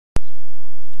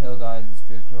Hello guys, it's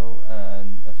FearCro,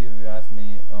 and a few of you asked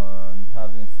me on how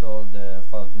to install the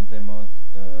file Doomsday mode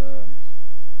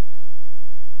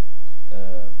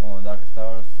on Darkest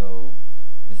Tower. So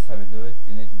this is how you do it.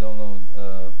 You need to download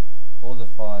all the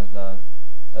files that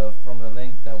from the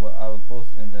link that I will post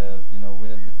in the with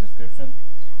the description.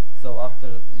 So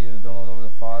after you download all the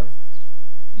files,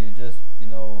 you just you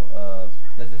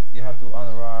have to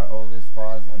unrar all these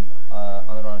files and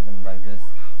unrar them like this.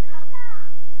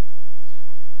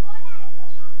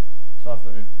 So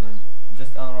after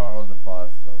just unrar all the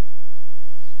files. So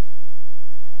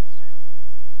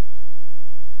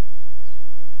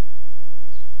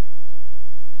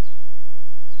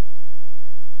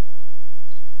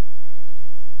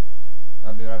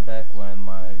I'll be right back when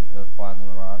my files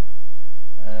unrar.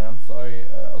 And I'm sorry.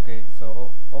 Okay, so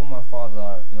all my files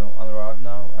are unwrapped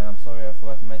now, and I'm sorry I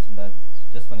forgot to mention that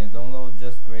just when you download,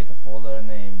 just create a folder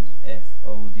named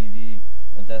FODD,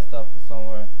 a desktop or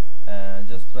somewhere, and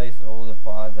just place all the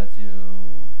files that you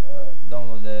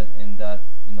downloaded in that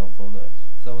folder.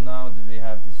 So now that we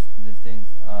have these things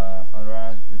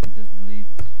unwrapped, we can just delete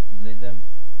them,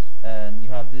 and you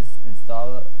have this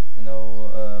install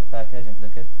package, and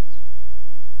click it,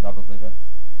 double click it.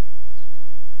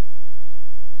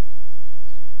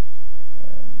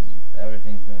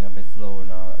 Everything's going a bit slower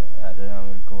now that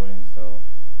I'm recording, so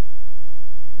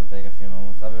it'll take a few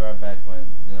moments. I'll be right back when it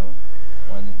resumes.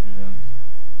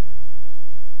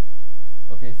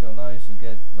 Okay, so now you should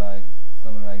get like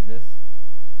something like this,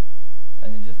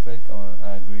 and you just click on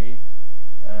agree,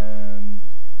 and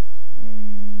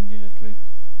you just click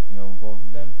both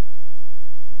of them,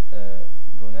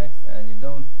 go next, and you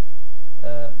don't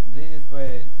the easiest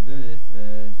way to do this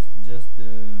is just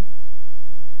to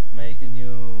make a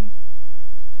new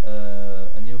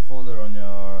folder on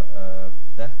your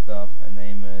desktop and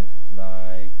name it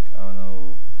like, I don't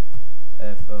know,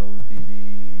 FODD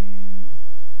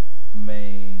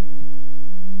main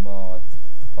mod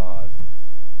files,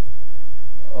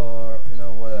 or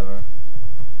whatever.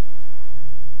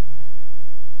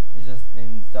 You just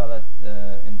install it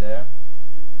in there.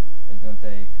 It's gonna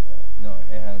take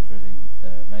 830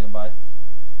 megabytes,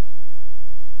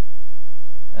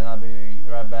 and I'll be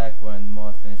right back when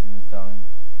mod finishes installing.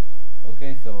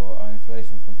 Okay, so our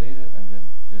installation is completed, and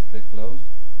just click close,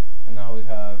 and now we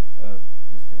have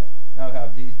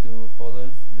these two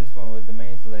folders. This one with the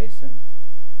main installation,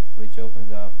 which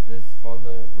opens up this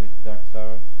folder with Darkest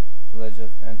Tower. So let's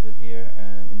just enter here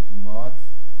and into mods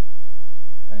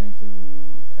and into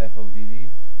FODD.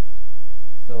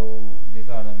 So these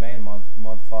are the main mod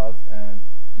files, and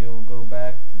you'll go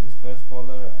back to this first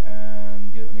folder,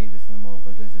 and you don't need this anymore,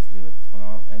 but let's just leave it for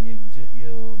now. And you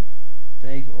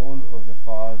take all of the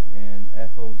files in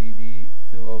FODD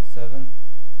 207,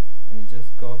 and you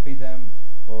just copy them,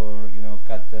 or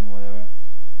cut them, whatever.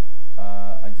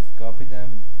 I just copy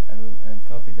them and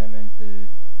copy them into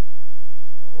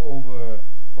over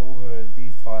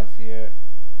these files here,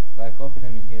 like copy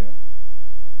them in here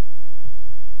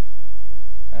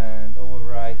and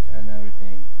overwrite and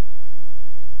everything.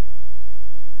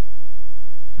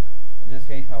 I just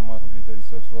hate how my computer is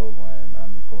so slow when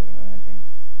I'm recording or anything.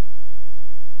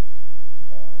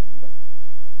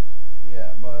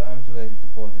 But I'm too lazy to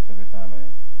pause it every time I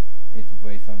need to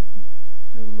wait something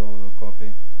to load or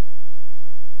copy.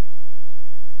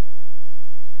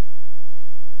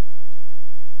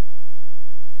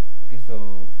 Okay, so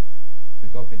we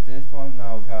copied this one.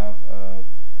 Now we have a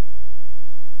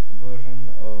version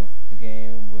of the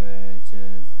game which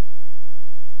is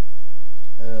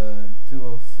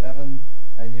 207,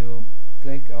 and you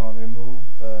click on remove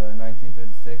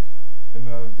 1936.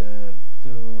 Remove to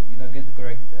get the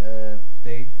correct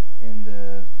date in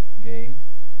the game.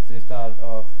 So you start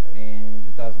off in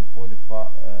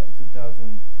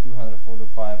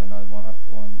 2245 and not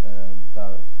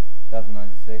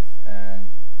 1096, and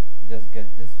you just get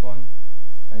this one,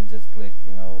 and you just click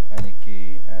any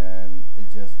key, and it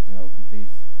just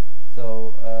completes.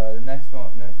 So the next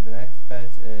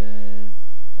patch is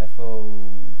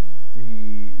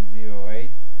FOD08,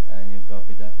 and you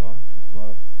copy that one as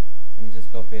well, and you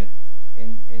just copy it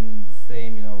in the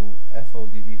same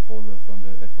FODD folder from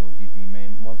the FODD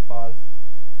main mod files,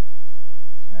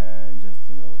 and just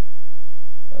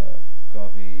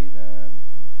copy them,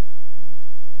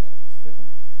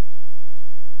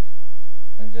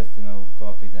 and just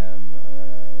copy them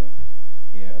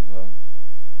here as well,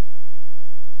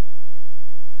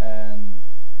 and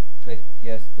click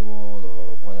yes to all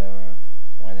or whatever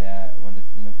when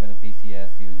the PC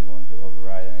asks you want to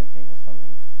override anything or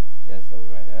something. Yes,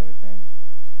 override everything.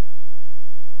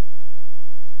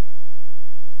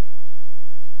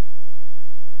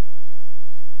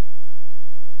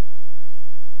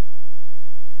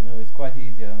 quite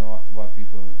easy. I don't know why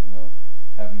people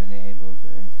haven't been able to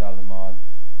install the mod.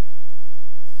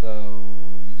 So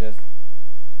you just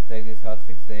take this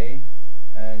hotfix A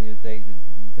and you take the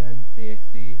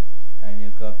 .txt and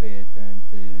you copy it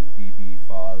into db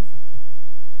files.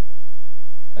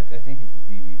 I think it's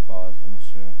db files, I'm not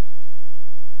sure.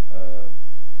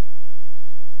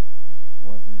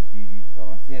 Was it db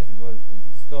files? Yes, it was.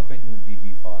 Just copy it in the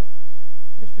db files.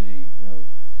 Usually,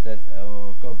 set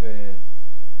or copy it.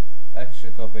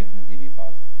 Actually, copy it in the db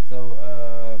files. So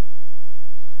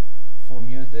for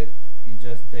music, you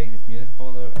just take this music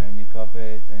folder and you copy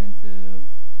it into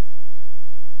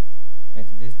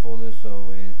this folder,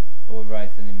 so it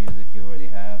overwrites any music you already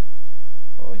have,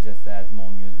 or just add more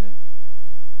music.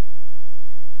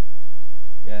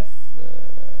 Yes,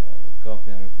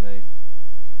 copy and replace.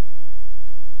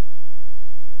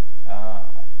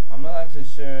 I'm not actually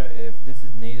sure if this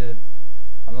is needed.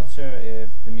 I'm not sure if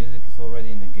the music is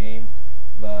already in the game,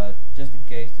 but just in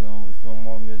case, if you want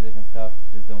more music and stuff,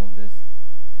 just download this.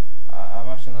 I'm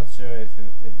actually not sure if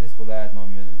this will add more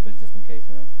music, but just in case,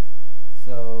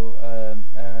 So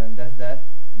and that's that.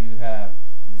 You have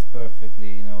this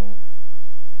perfectly,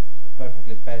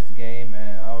 perfectly patched game,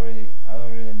 and I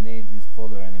don't really need this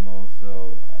folder anymore.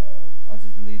 So I'll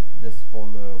just delete this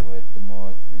folder with the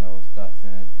mod, stuff in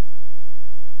it.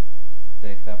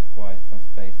 Takes up quite some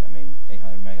space. I mean,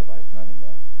 800 megabytes, nothing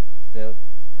bad. Still,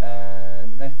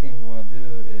 and the next thing we want to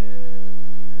do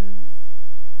is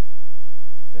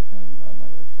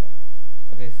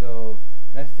okay, so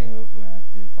next thing we have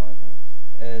to find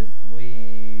is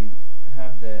we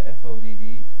have the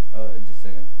FODD. Just a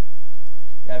second.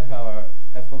 We have our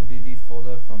FODD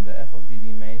folder from the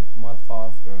FODD main mod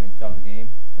files where we installed the game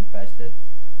and patched it,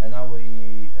 and now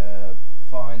we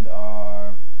find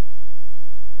our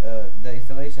the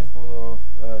installation folder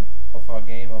of our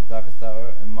game of Darkest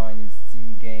Tower, and mine is C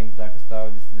Games Darkest Tower.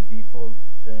 This is the default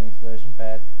installation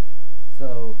path.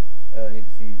 So you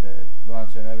can see the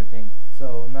launcher and everything.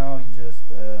 So now you just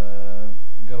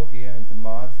go here into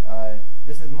mods.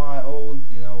 This is my old,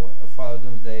 File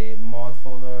Doomsday mod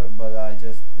folder, but I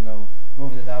just,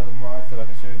 moved it out of mods so I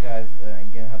can show you guys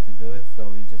again how to do it.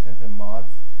 So you just enter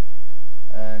mods,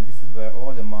 and this is where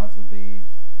all the mods will be,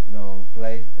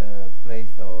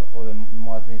 placed, or all the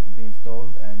mods need to be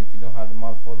installed. And if you don't have the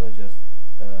mod folder, just,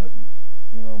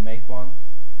 make one.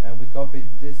 And we copied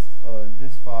this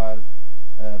file.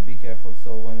 Be careful.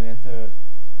 So when we enter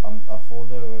a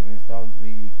folder we installed,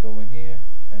 we go in here,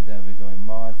 and then we go in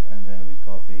mods, and then we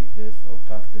copy this or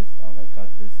cut this. I'm gonna cut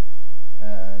this,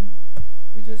 and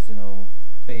we just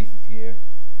paste it here.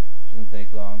 Shouldn't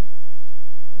take long.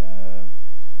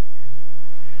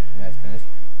 Yeah, it's finished.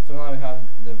 So now we have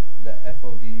the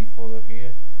FODD folder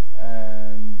here,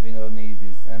 and we don't need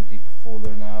this empty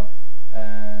folder now.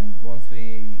 And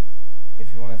if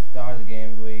you want to start the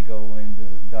game, we go in the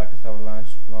Darkest Tower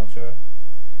launcher.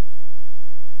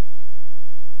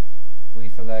 We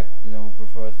select,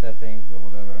 preferred settings or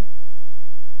whatever.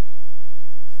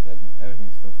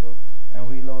 Everything's so slow. And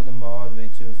we load the mod. We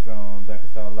choose from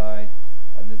Darkest Tower Light,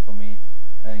 at least for me,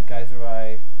 and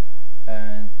Kaiserreich.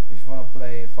 And if you want to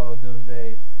play Follow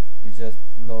Doomsday, you just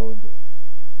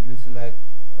select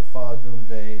Follow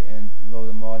Doomsday and load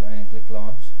the mod and click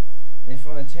launch. And if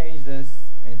you want to change this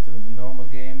into the normal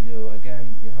game, you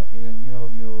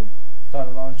start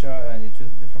a launcher and you choose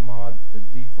a different mod. The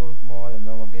default mod in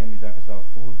normal game is Darkest Tower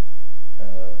Full,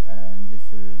 and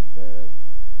this is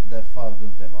the Follow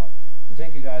Doomsday mod. So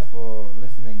thank you guys for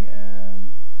listening and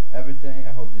everything.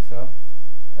 I hope this helped,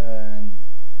 and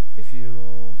if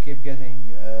you keep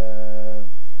getting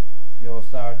your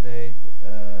start date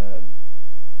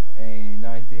in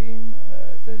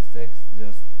 1936,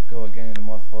 just go again in the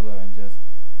mod folder and just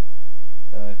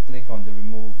click on the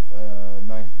remove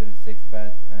 1936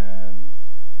 bat, and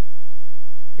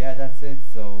yeah, that's it.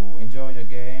 So enjoy your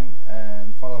game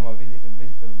and follow my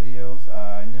videos.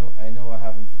 I know I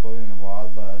haven't recorded in a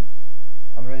while, but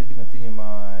I'm ready to continue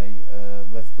my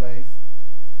let's plays.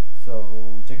 So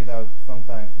check it out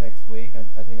sometime next week, and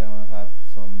I think I'm gonna have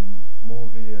some more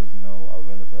videos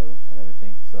available and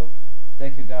everything. So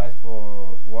thank you guys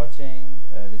for watching.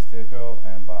 This is FearCro,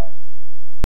 and bye.